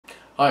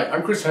Hi,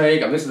 I'm Chris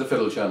Haigh and this is the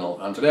Fiddle channel,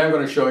 and today I'm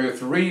going to show you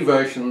 3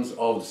 versions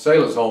of the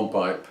sailor's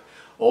hornpipe,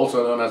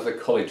 also known as the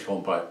college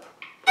hornpipe.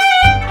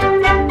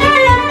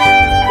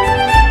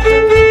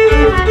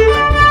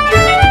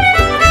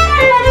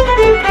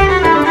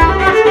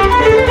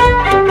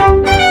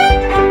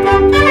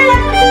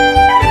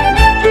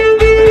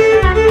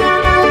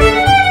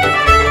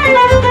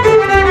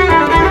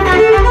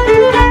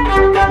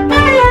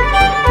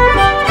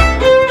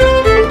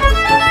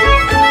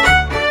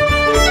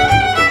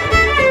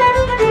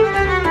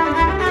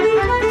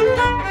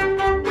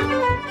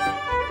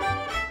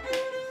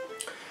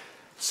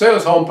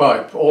 Sailor's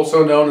hornpipe,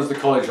 also known as the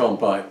college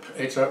hornpipe.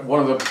 It's one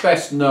of the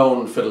best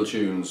known fiddle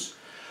tunes.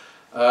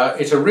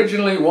 It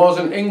originally was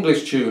an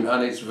English tune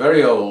and it's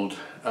very old.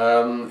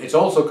 It's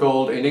also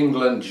called in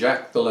England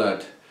Jack the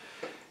Lad.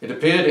 It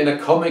appeared in a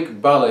comic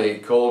ballet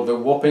called The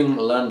Wapping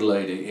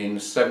Landlady in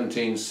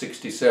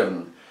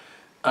 1767.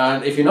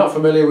 And if you're not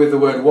familiar with the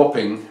word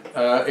wapping,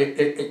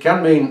 it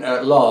can mean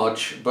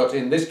large, but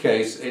in this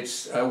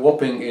case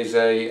Wapping is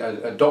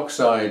a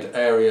dockside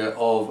area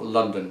of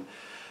London.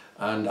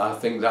 And I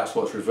think that's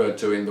what's referred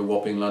to in The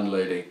Wapping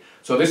Landlady.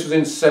 So this was in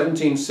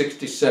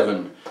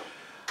 1767.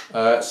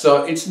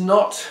 So it's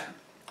not,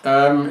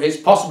 it's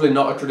possibly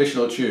not a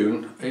traditional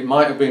tune. It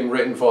might have been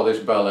written for this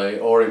ballet,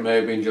 or it may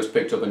have been just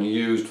picked up and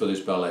used for this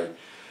ballet.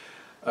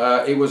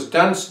 It was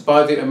danced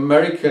by the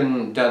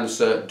American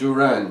dancer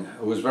Durang,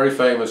 who was very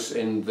famous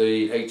in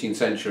the 18th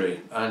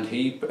century. And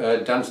he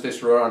danced this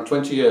for around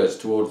 20 years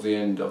towards the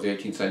end of the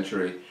 18th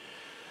century.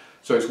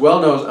 So it's well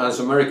known as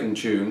an American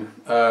tune.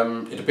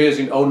 It appears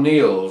in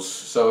O'Neill's,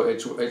 so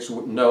it's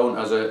known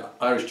as an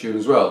Irish tune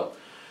as well.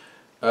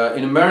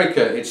 In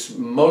America it's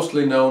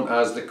mostly known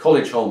as the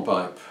college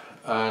hornpipe,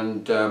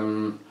 and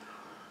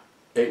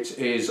it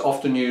is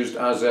often used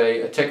as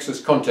a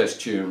Texas contest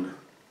tune.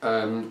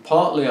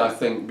 Partly I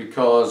think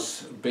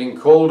because being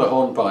called a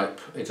hornpipe,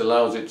 it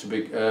allows it to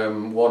be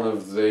one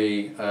of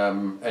the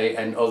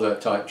and other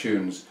type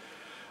tunes.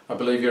 I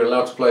believe you're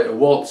allowed to play a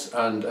waltz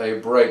and a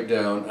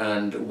breakdown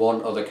and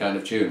one other kind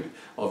of tune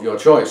of your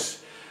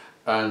choice,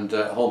 and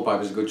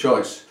hornpipe is a good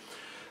choice.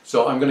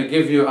 So I'm going to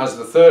give you as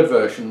the third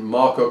version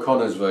Mark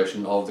O'Connor's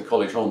version of the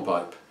college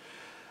hornpipe.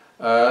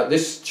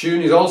 This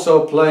tune is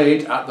also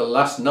played at the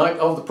last night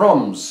of the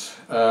proms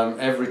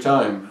every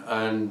time,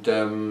 and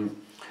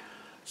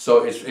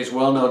so it's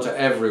well known to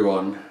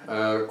everyone,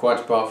 quite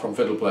apart from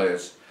fiddle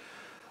players.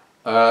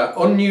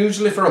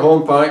 Unusually for a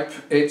hornpipe,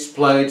 it's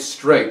played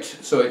straight,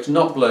 so it's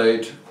not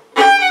played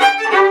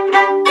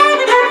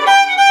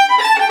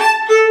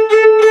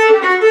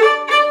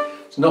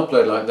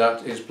like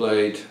that. It's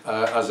played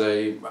as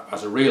a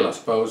reel, I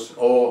suppose,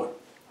 or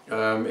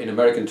in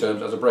American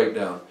terms as a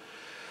breakdown.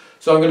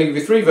 So I'm going to give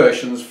you 3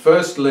 versions.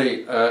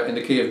 Firstly in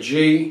the key of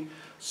G,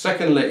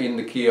 secondly in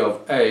the key of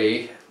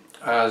A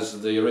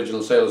as the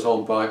original sailor's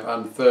hornpipe,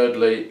 and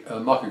thirdly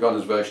Mark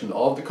O'Connor's version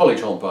of the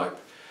college hornpipe.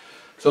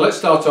 So let's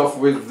start off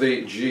with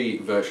the G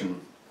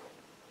version.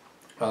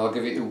 I'll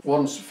give it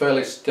once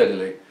fairly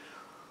steadily.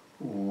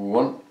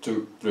 1,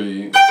 2,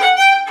 3.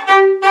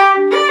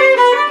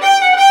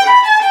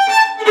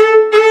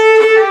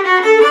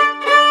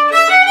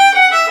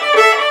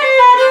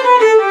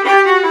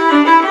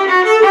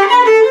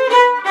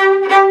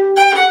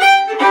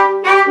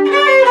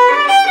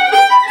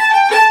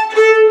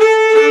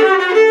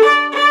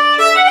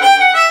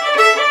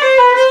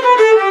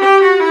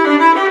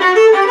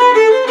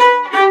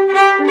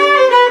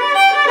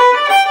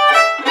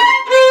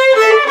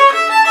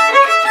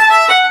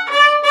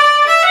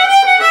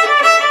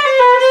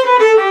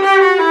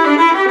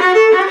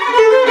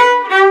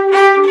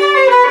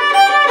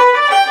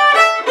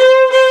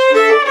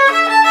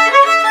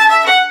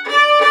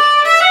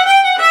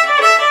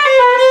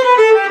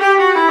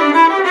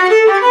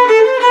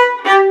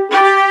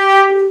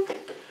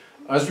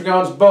 As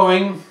regards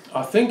bowing,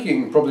 I think you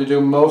can probably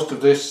do most of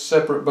this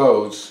separate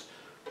bows.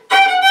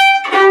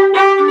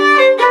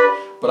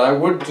 But I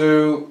would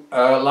do,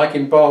 like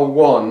in bar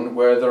 1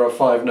 where there are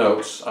 5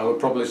 notes, I would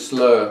probably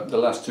slur the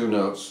last 2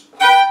 notes.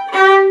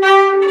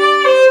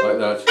 Like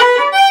that.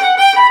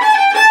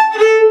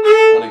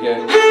 And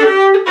again.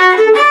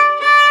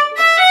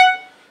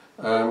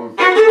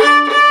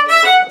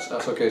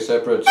 That's okay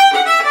separate.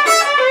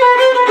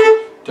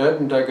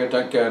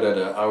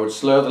 I would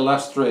slur the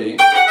last 3.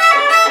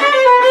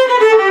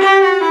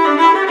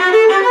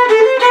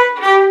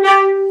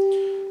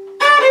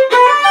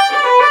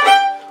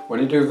 When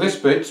you do this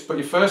bit, put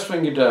your first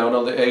finger down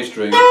on the A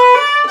string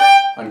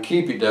and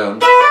keep it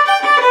down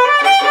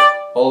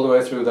all the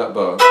way through that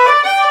bow.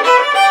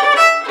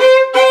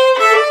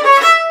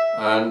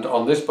 And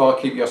on this bar,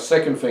 keep your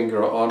second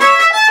finger on.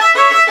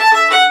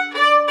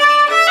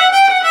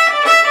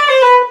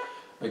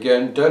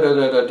 Again, da da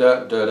da da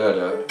da da da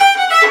da.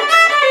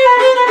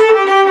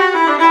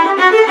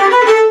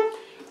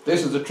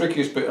 This is the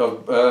trickiest bit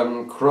of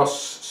cross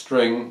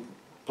string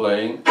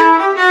playing.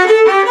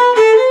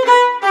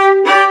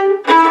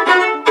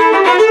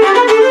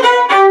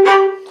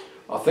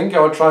 I think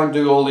I would try and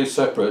do all these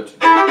separate.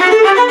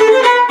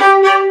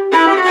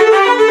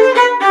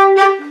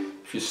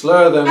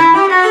 slur them,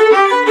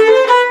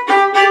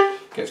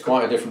 gets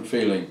quite a different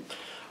feeling.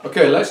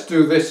 Okay, let's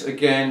do this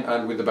again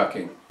and with the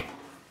backing.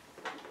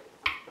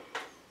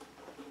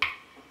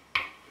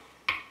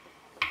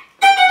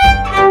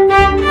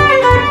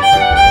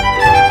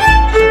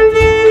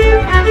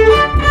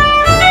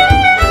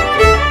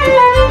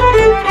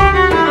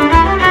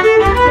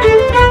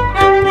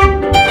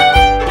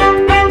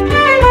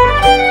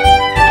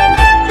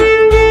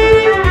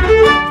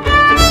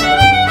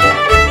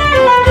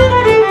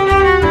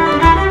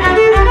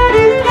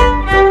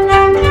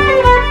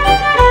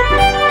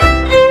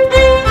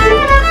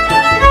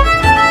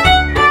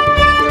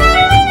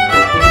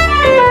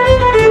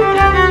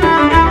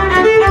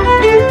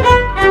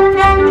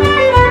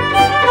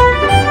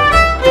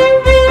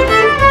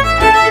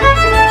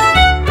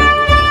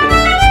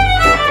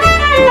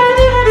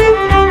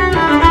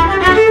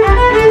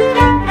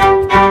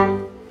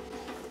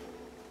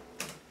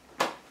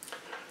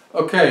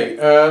 Okay,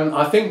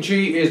 I think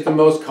G is the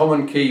most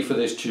common key for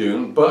this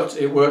tune, but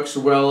it works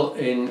well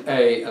in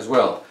A as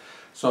well.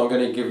 So I'm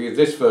going to give you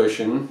this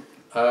version.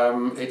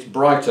 It's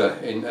brighter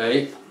in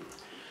A.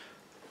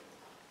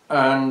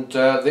 And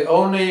the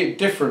only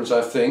difference,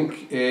 I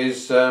think,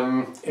 is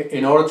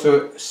in order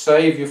to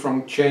save you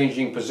from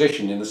changing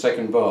position in the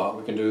second bar,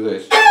 we can do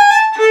this.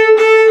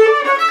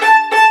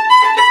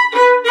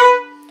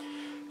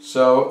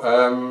 So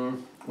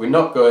we're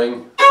not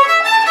going.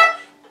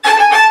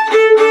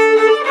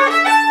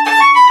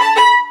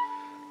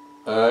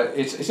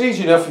 It's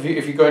easy enough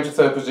if you go into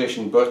third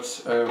position, but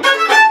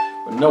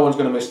no one's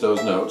going to miss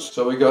those notes.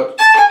 So we got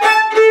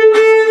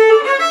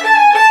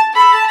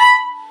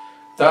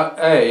that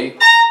A.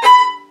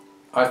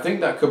 I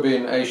think that could be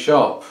an A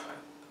sharp.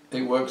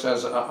 It works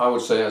as, I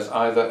would say, as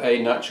either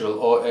A natural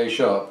or A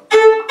sharp.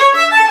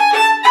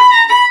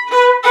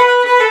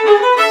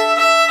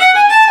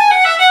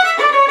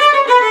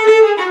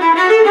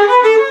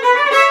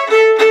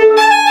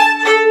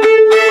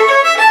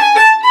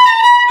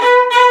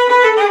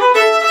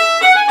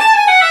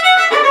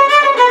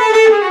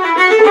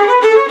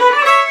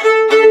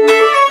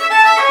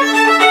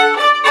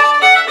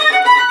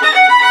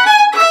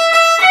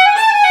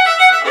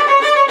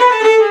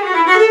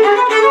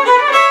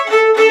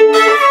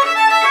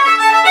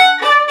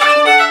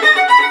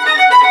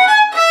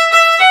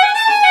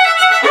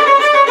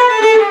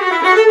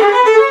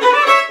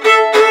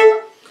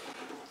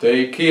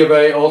 The key of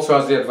A also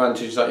has the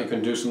advantage that you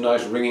can do some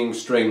nice ringing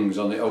strings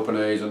on the open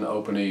A's and the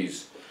open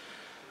E's.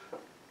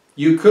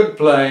 You could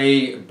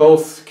play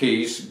both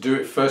keys, do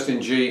it first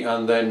in G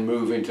and then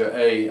move into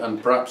A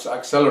and perhaps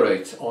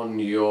accelerate on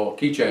your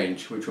key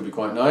change, which would be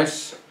quite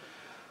nice.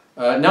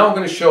 Now I'm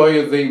going to show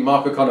you the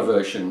Mark O'Connor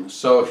version.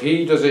 So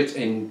he does it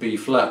in B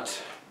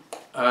flat,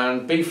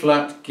 and B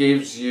flat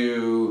gives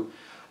you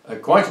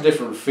quite a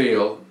different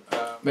feel.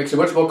 Makes it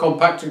much more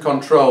compact and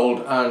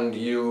controlled, and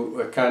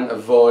you can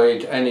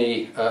avoid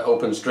any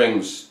open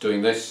strings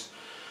doing this.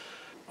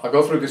 I'll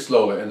go through this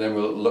slowly and then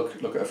we'll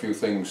look at a few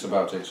things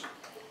about it.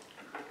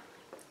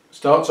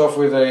 Starts off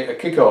with a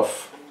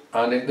kick-off,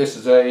 and I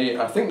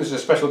think this is a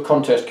special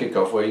contest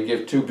kick-off where you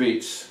give 2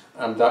 beats,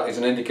 and that is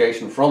an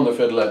indication from the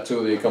fiddler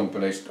to the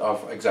accompanist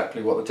of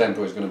exactly what the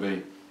tempo is going to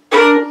be.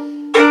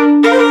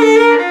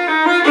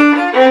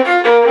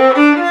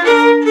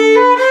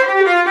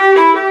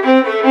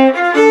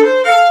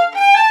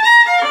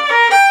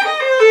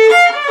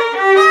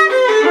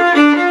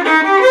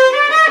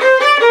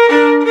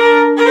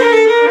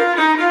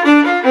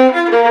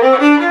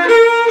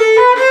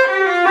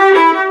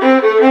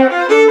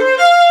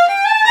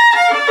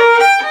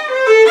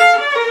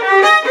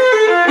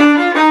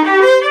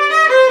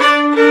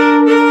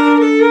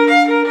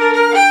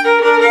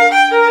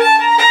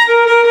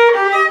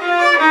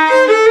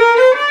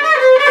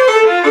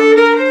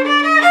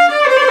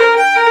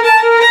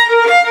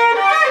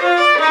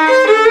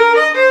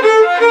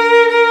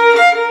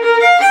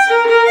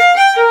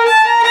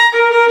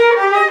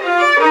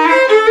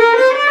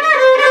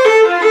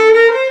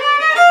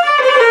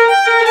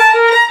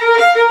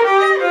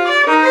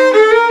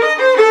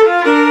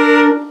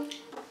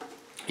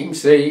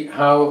 See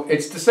how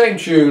it's the same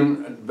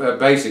tune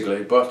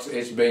basically, but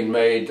it's been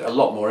made a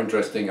lot more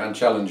interesting and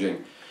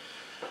challenging.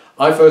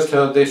 I first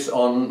heard this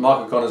on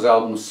Mark O'Connor's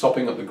album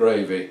Sopping Up the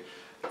Gravy,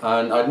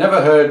 and I'd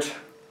never heard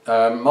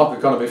Mark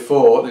O'Connor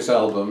before this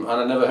album, and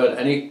I never heard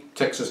any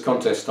Texas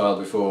contest style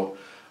before,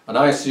 and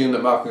I assumed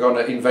that Mark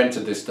O'Connor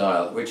invented this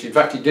style, which in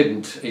fact he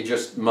didn't. He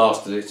just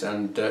mastered it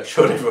and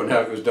showed everyone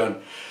how it was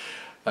done.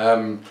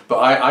 But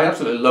I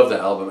absolutely love that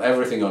album,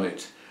 everything on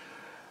it.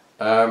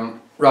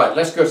 Right,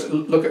 let's go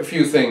look at a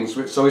few things.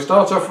 So we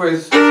start off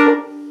with,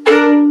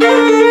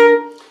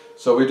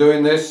 so we're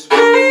doing this,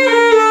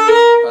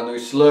 and we're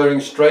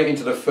slurring straight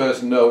into the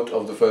first note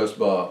of the first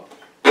bar.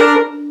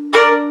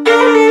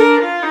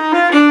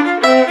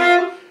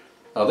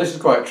 Now this is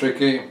quite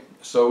tricky,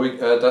 so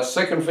that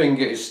second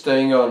finger is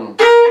staying on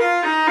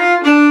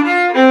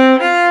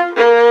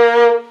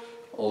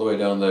all the way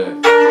down there.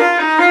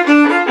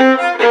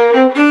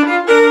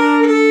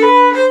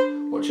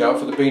 Watch out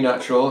for the B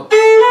natural.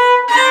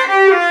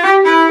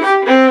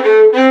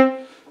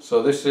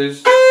 So this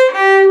is...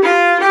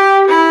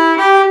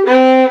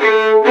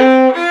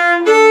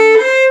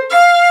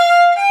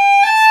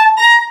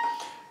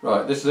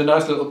 Right, this is a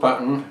nice little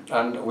pattern,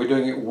 and we're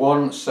doing it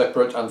 1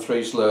 separate and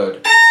 3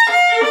 slurred.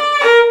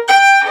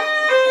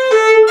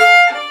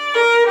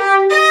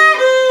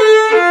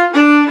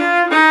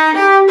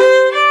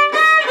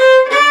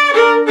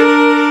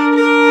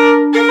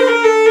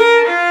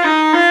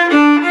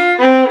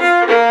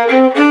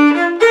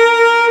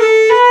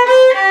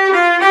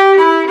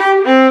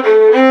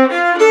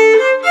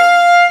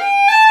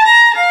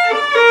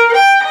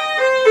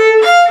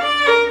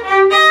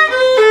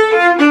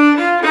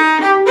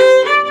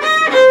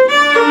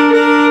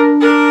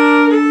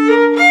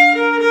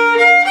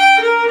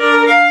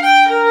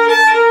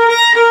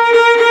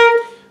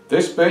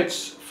 This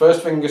bit's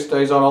first finger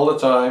stays on all the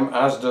time,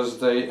 as does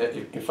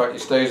the, in fact it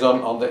stays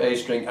on the A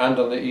string and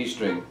on the E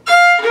string.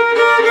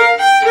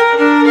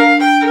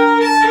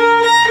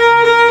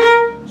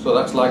 So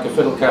that's like a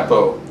fiddle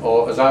capo,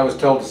 or as I was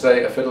told to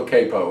say, a fiddle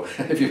capo,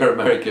 if you're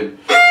American.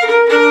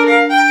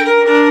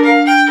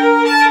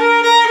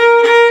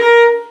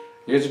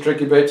 Here's a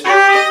tricky bit.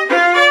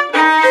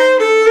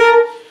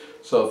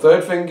 So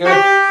 3rd finger,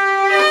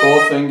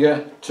 4th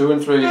finger, 2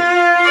 and 3,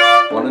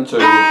 1 and 2,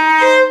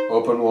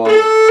 open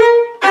 1.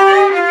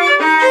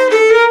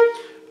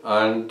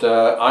 And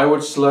I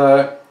would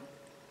slur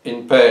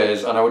in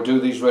pairs, and I would do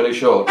these really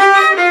short.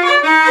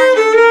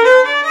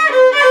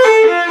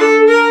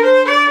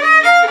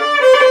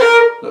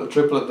 Little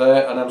triplet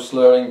there, and I'm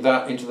slurring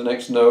that into the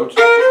next note.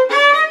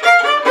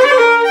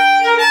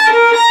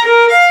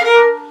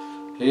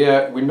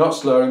 Here we're not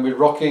slurring, we're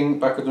rocking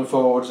backwards and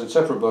forwards in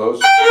separate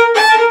bows.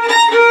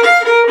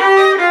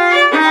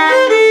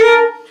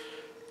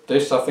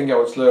 This I think I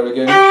would slur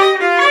again.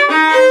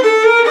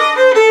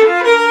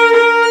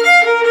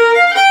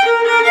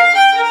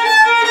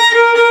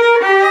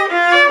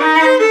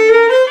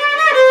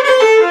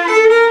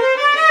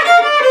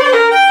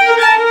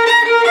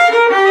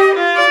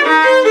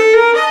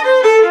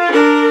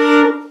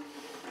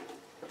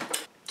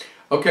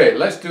 Okay,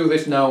 let's do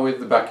this now with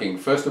the backing.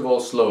 First of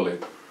all, slowly.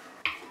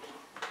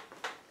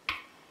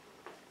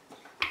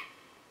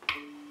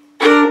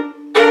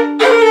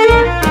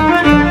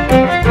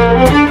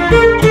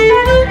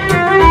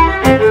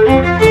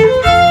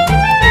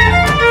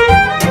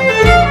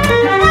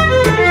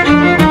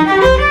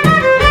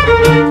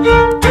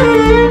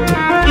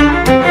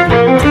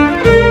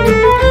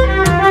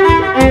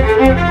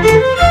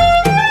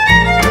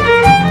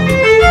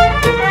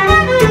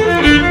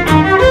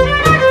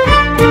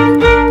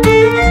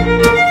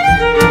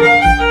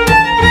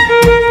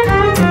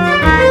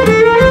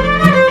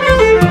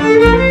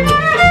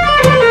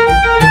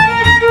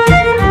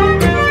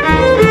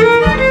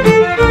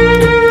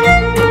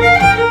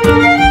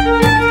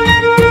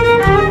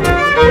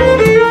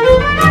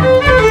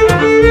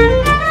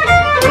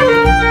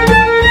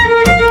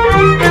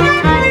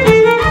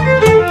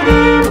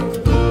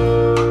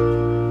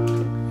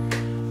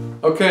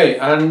 Okay,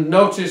 and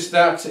notice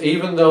that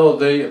even though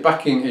the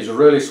backing is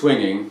really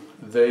swinging,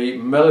 the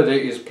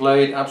melody is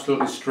played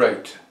absolutely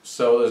straight.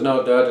 So there's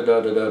no da da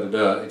da da da da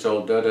da, it's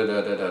all da da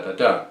da da da da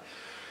da.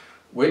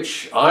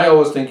 Which I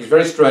always think is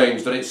very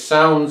strange, that it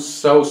sounds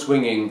so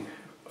swinging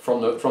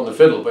from the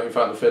fiddle, but in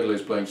fact the fiddle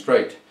is playing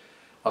straight.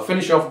 I'll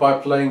finish off by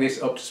playing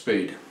this up to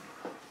speed.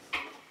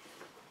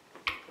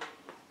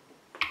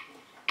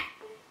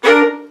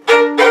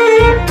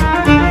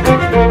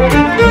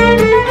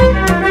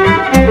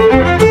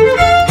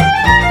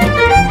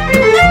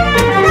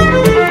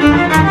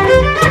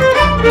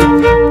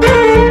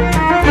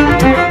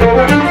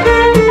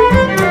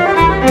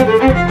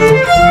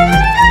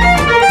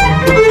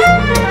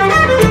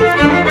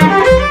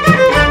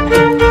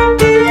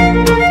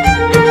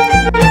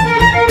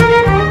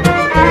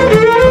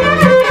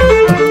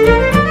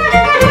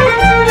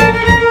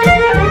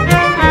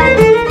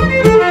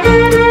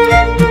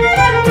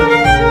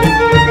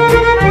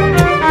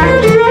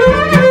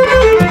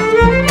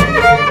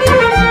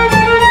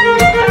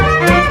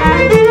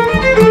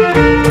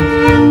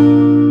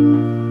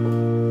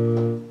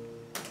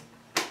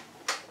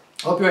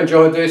 Hope you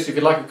enjoyed this. If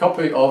you'd like a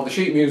copy of the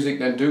sheet music,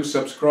 then do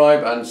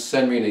subscribe and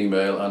send me an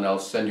email and I'll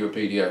send you a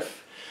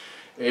PDF.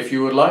 If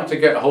you would like to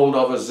get hold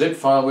of a zip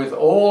file with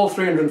all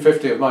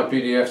 350 of my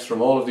PDFs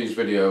from all of these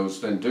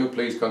videos, then do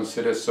please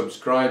consider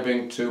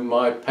subscribing to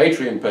my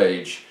Patreon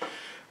page,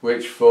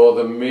 which for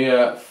the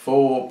mere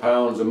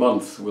 £4 a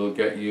month will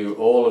get you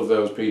all of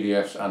those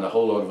PDFs and a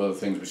whole lot of other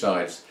things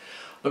besides.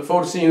 Look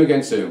forward to seeing you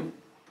again soon.